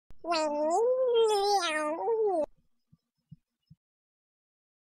Hello,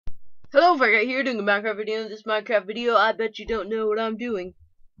 Farguy here doing a Minecraft video. In this Minecraft video, I bet you don't know what I'm doing.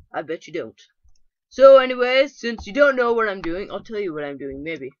 I bet you don't. So anyway, since you don't know what I'm doing, I'll tell you what I'm doing,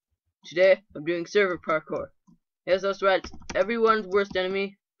 maybe. Today, I'm doing server parkour. Yes, that's right. Everyone's worst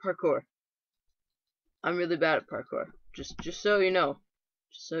enemy, parkour. I'm really bad at parkour. Just so you know.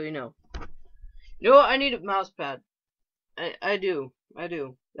 Just so you know. You know what? I need a mouse pad. I do.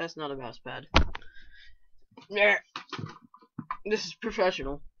 That's not a mouse pad. This is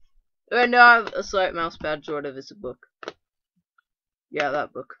professional. Right now I have a slight mouse pad, sort of. It's a book. Yeah,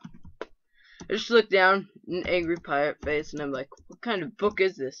 that book. I just look down, an angry pirate face, and I'm like, what kind of book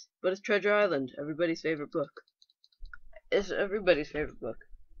is this? But it's Treasure Island, everybody's favorite book. It's everybody's favorite book.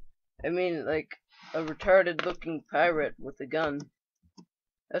 I mean, like, a retarded looking pirate with a gun.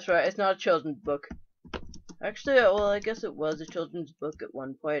 That's right, it's not a children's book. Actually, well, I guess it was a children's book at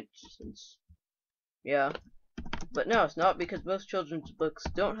one point, since, yeah. But no, it's not, because most children's books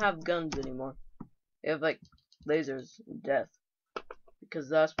don't have guns anymore. They have, like, lasers and death. Because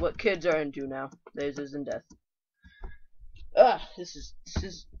that's what kids are into now. Lasers and death. This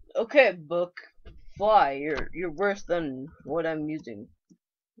is okay, book. Fly. You're worse than what I'm using.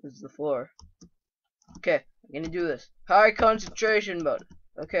 This is the floor. Okay, I'm gonna do this. High concentration mode.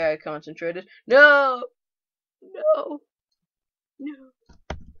 Okay, I concentrated. No!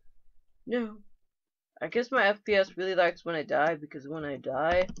 No. I guess my FPS really likes when I die, because when I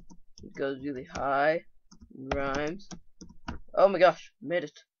die, it goes really high. It rhymes. Oh my gosh, I made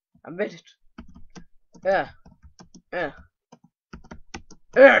it. I made it. Yeah.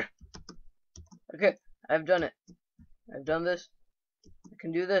 Okay, I've done it. I've done this. I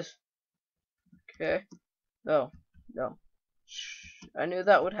can do this. Okay. No. I knew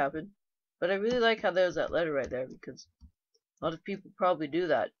that would happen. But I really like how there's that letter right there, because a lot of people probably do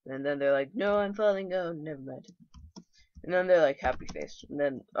that. And then they're like, no, I'm falling. Oh, never mind. And then they're like, happy face. And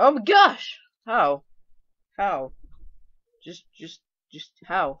then, oh my gosh! How? Just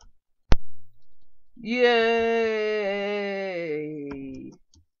how? Yay!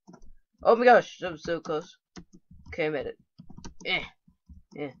 Oh my gosh, that was so close. Okay, I made it.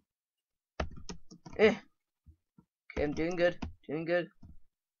 Okay, I'm doing good.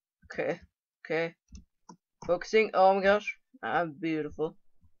 Okay. Focusing. Oh my gosh, I'm beautiful.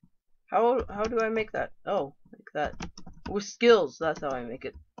 How do I make that? Oh, like that. With skills, that's how I make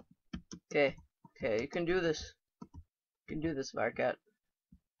it. Okay, you can do this. You can do this, Firecat.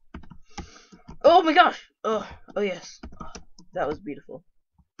 Oh my gosh! Oh yes. Oh, that was beautiful.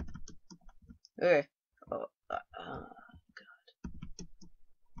 Okay. Oh, God.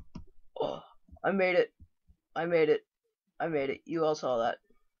 Oh, I made it. You all saw that.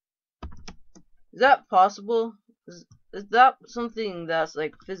 Is that possible? Is that something that's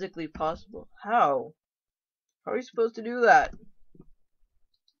like physically possible? How? How are you supposed to do that?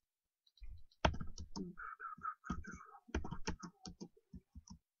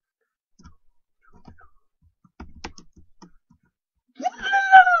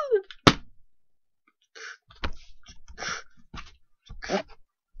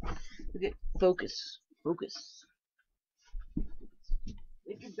 Okay, focus.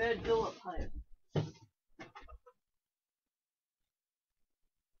 Make your bed go up higher.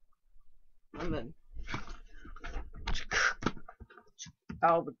 And then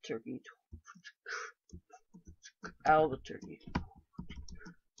Albuquerque.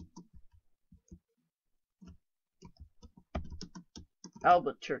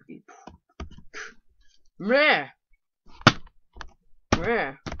 Meh.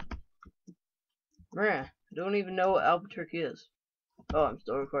 I don't even know what Albuquerque is. Oh, I'm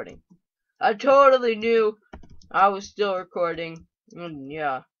still recording. I totally knew I was still recording.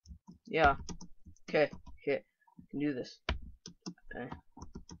 Yeah. Okay. I can do this.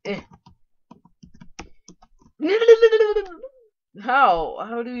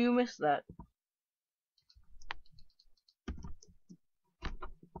 How do you miss that?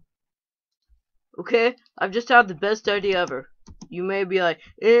 Okay, I've just had the best idea ever. You may be like,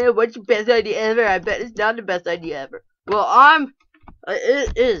 what's your best idea ever? I bet it's not the best idea ever. Well,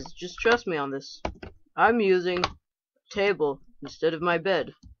 it is. Just trust me on this. I'm using a table instead of my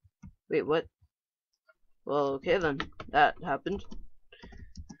bed. Wait, what? Well, okay then. That happened.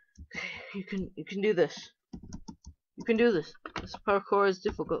 You can do this. You can do this. This parkour is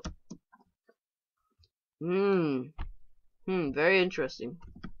difficult. Very interesting.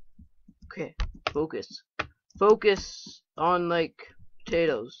 Okay, focus. Focus on, like,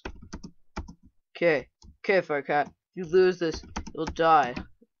 potatoes. Okay, Firecat. You lose this, you'll die.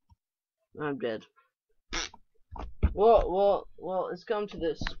 I'm dead. Well, it's come to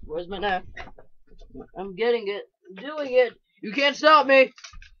this. Where's my knife? I'm getting it. I'm doing it. You can't stop me.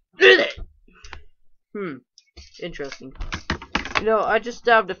 Interesting. You know, I just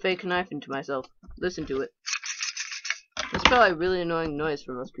stabbed a fake knife into myself. Listen to it. It's probably a really annoying noise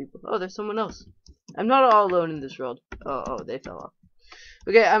for most people. Oh, there's someone else. I'm not all alone in this world. Oh, they fell off.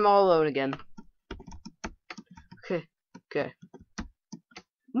 Okay, I'm all alone again. Okay.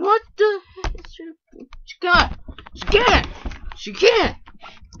 What the heck? She can't!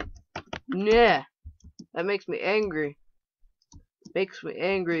 Yeah. That makes me angry. Makes me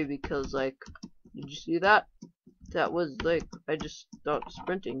angry because, like, did you see that? That was, like, I just stopped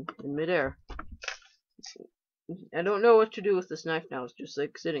sprinting in midair. I don't know what to do with this knife now. It's just,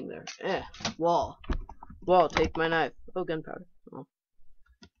 like, sitting there. Wall, take my knife. Oh, gunpowder. Oh.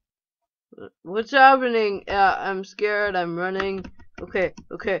 What's happening? I'm scared. I'm running. Okay,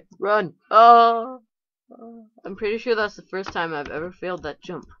 run. I'm pretty sure that's the first time I've ever failed that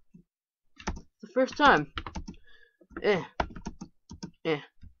jump. The first time.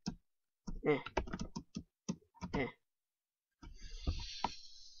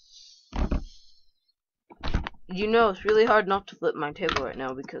 You know, it's really hard not to flip my table right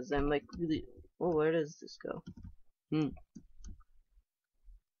now because I'm like really. Oh, where does this go?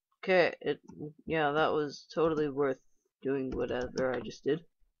 Okay, yeah, that was totally worth doing whatever I just did.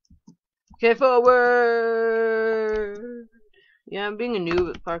 Okay, forward. Yeah, I'm being a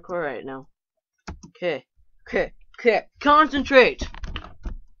noob at parkour right now. Okay, concentrate.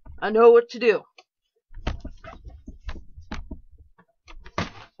 I know what to do.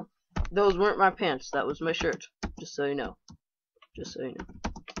 Those weren't my pants. That was my shirt. Just so you know.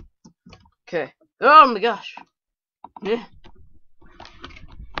 Okay. Oh my gosh. Yeah.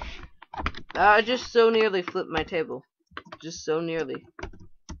 I just so nearly flipped my table. Just so nearly.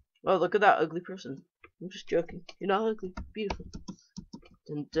 Oh, look at that ugly person. I'm just joking. You're not ugly. Beautiful.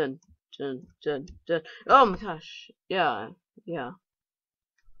 Dun. Oh my gosh. Yeah.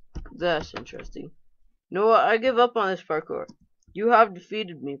 That's interesting. You know what? I give up on this parkour. You have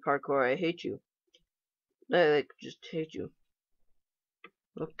defeated me, parkour. I hate you. I just hate you.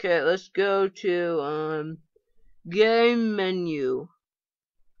 Okay, let's go to game menu.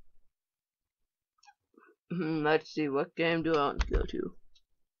 Let's see, what game do I want to go to?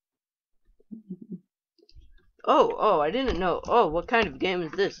 Oh, I didn't know. Oh, what kind of game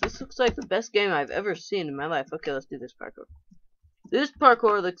is this? This looks like the best game I've ever seen in my life. Okay, let's do this parkour. This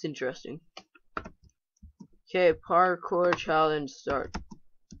parkour looks interesting. Okay, parkour challenge start.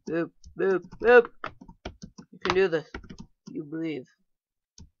 Boop. You can do this. You believe.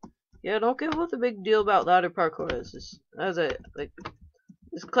 Yeah, don't get what the big deal about ladder parkour is.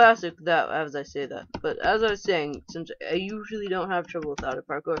 It's classic that as I say that. But as I was saying, since I usually don't have trouble with ladder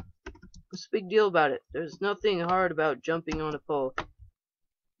parkour, what's the big deal about it? There's nothing hard about jumping on a pole.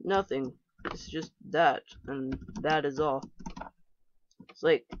 Nothing. It's just that, and that is all. It's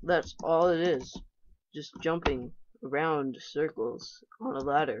like, that's all it is. Just jumping around circles on a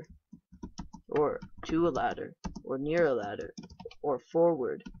ladder. Or to a ladder. Or near a ladder. Or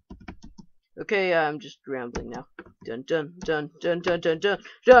forward. Okay, I'm just rambling now. Dun.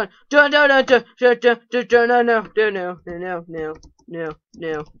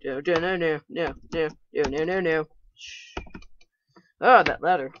 Ah, that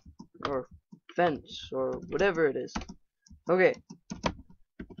ladder. Or fence. Or whatever it is. Okay.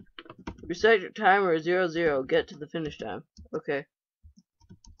 Reset your timer 00. Get to the finish time. Okay.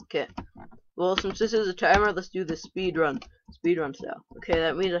 Well, since this is a timer, let's do the speed run style. Okay,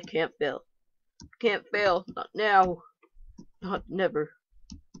 that means I can't fail. Can't fail. Not now. Not never.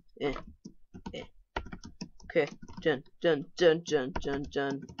 Okay. Dun.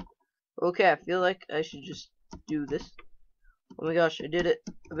 Okay, I feel like I should just do this. Oh my gosh, I did it.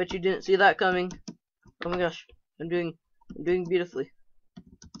 I bet you didn't see that coming. Oh my gosh, I'm doing beautifully.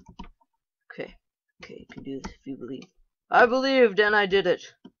 Okay, you can do this if you believe. I believed and I did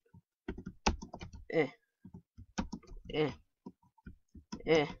it. Okay,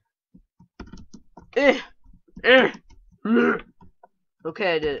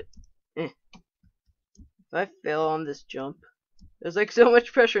 I did it. If I fail on this jump, there's like so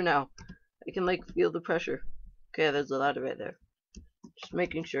much pressure now. I can like feel the pressure. Okay, there's a ladder right there. Just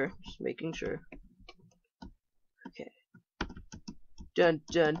making sure. Okay. Dun.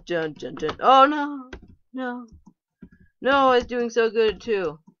 Oh no. No, I was doing so good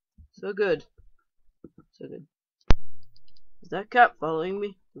too. So good. Is that cat following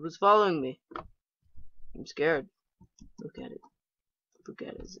me? It was following me. I'm scared. Look at it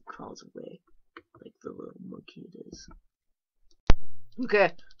as it crawls away. Like the little monkey it is.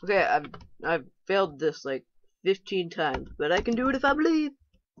 Okay, I've failed this like 15 times, but I can do it if I believe.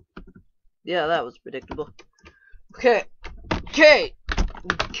 Yeah, that was predictable. Okay, okay,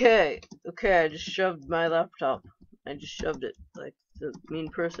 okay, okay, I just shoved my laptop. I just shoved it like the mean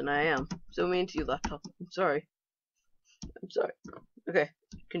person I am. So mean to you, laptop. I'm sorry. I'm sorry. Okay,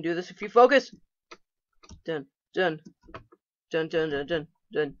 you can do this if you focus. Done, done, done, done, done, done,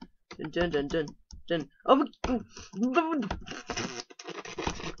 done, done, done, done, done. Oh my.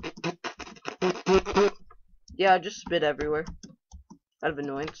 Yeah, I just spit everywhere. Out of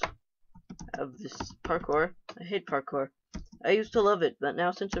annoyance. Of this parkour. I hate parkour. I used to love it, but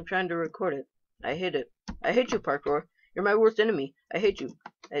now since I'm trying to record it, I hate it. I hate you, parkour. You're my worst enemy. I hate you.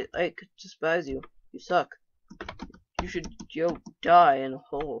 I despise you. You suck. You should die in a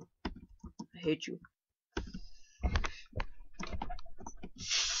hole. I hate you.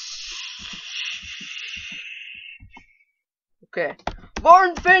 Okay. For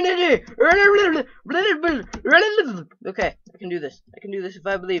infinity! Okay, I can do this. I can do this if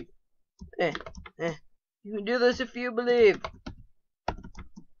I believe. You can do this if you believe.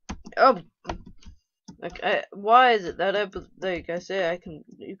 Oh, why is it that I say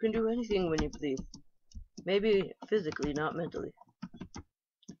you can do anything when you believe? Maybe physically, not mentally. I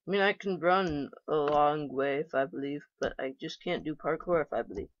mean, I can run a long way if I believe, but I just can't do parkour if I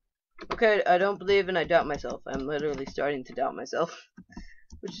believe. Okay, I don't believe and I doubt myself. I'm literally starting to doubt myself,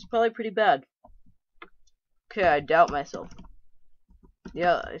 which is probably pretty bad. Okay, I doubt myself.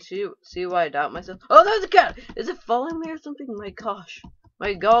 Yeah, I see why I doubt myself. Oh, there's a cat! Is it following me or something? My gosh.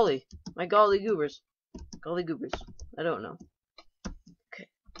 My golly goobers. Golly goobers. I don't know. Okay.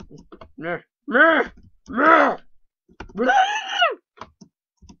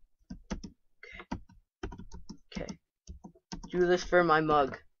 Okay. Do this for my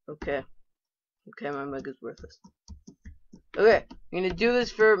mug. Okay. Okay, my mug is worthless. Okay, I'm gonna do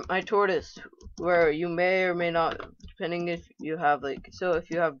this for my tortoise, where you may or may not, depending if you have if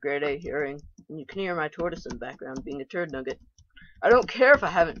you have grade A hearing, and you can hear my tortoise in the background being a turd nugget. I don't care if I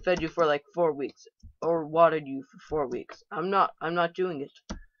haven't fed you for like 4 weeks, or watered you for 4 weeks. I'm not doing it.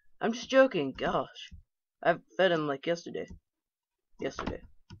 I'm just joking, gosh. I've fed him like yesterday.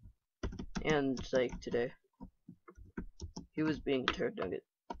 And like today. He was being a turd nugget.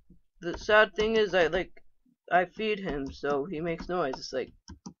 The sad thing is I feed him, so he makes noise. It's like,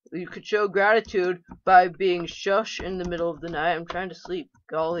 you could show gratitude by being shush in the middle of the night. I'm trying to sleep.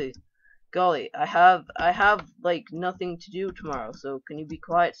 Golly, I have like nothing to do tomorrow, so can you be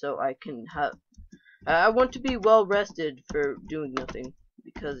quiet so I can have, I want to be well rested for doing nothing,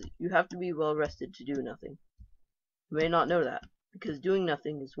 because you have to be well rested to do nothing. You may not know that, because doing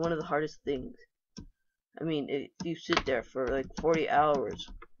nothing is one of the hardest things. I mean, if you sit there for like 40 hours,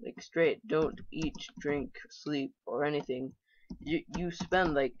 like straight, don't eat, drink, sleep, or anything, you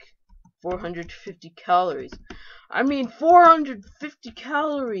spend like 450 calories. I mean, 450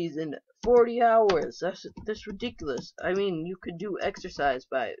 calories in 40 hours. That's ridiculous. I mean, you could do exercise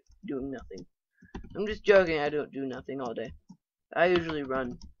by doing nothing. I'm just joking. I don't do nothing all day. I usually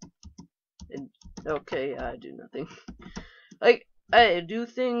run. And okay, I do nothing. Like, I do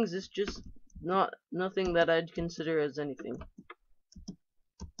things. It's just nothing that I'd consider as anything.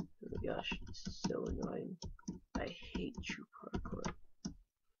 Oh my gosh, this is so annoying. I hate you, parkour.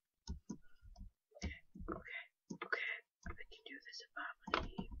 Okay, I can do this if I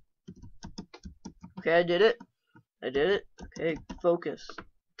believe. Okay, I did it. Okay, focus.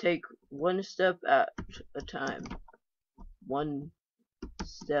 Take one step at a time. One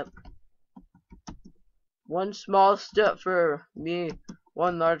small step for me,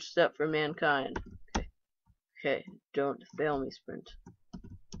 one large step for mankind. Okay, don't fail me, Sprint.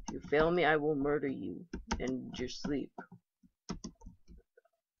 If you fail me, I will murder you in your sleep.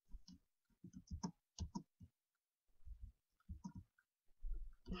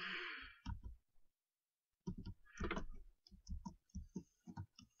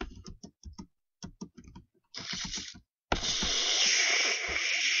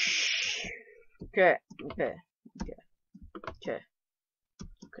 Okay.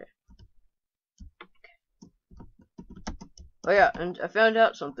 Oh yeah, and I found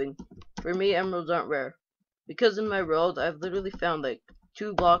out something. For me, emeralds aren't rare. Because in my world, I've literally found like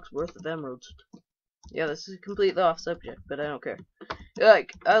 2 blocks worth of emeralds. Yeah, this is completely off subject, but I don't care.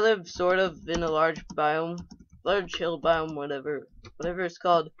 Like, I live sort of in a large biome, large hill biome, whatever it's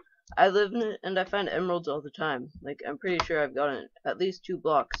called. I live in it, and I find emeralds all the time. Like, I'm pretty sure I've gotten at least 2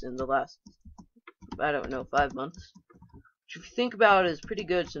 blocks in the last, I don't know, 5 months. Which, if you think about it, is pretty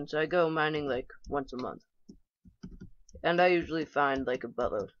good since I go mining like once a month. And I usually find like a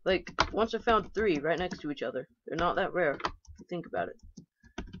buttload. Like, once I found 3 right next to each other. They're not that rare, if you think about it.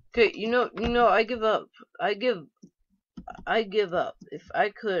 Okay, I give up. I give up. If I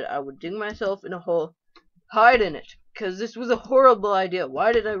could, I would dig myself in a hole, hide in it, because this was a horrible idea.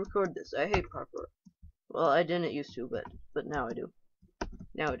 Why did I record this? I hate parkour. Well, I didn't used to, but now I do.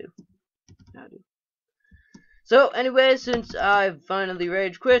 Now I do. Now I do. So, anyway, since I've finally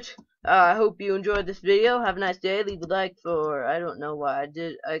rage quit, I hope you enjoyed this video. Have a nice day. Leave a like for, I don't know why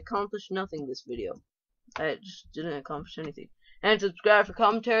I accomplished nothing this video. I just didn't accomplish anything. And subscribe for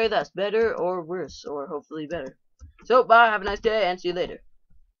commentary that's better or worse, or hopefully better. So, bye, have a nice day, and see you later.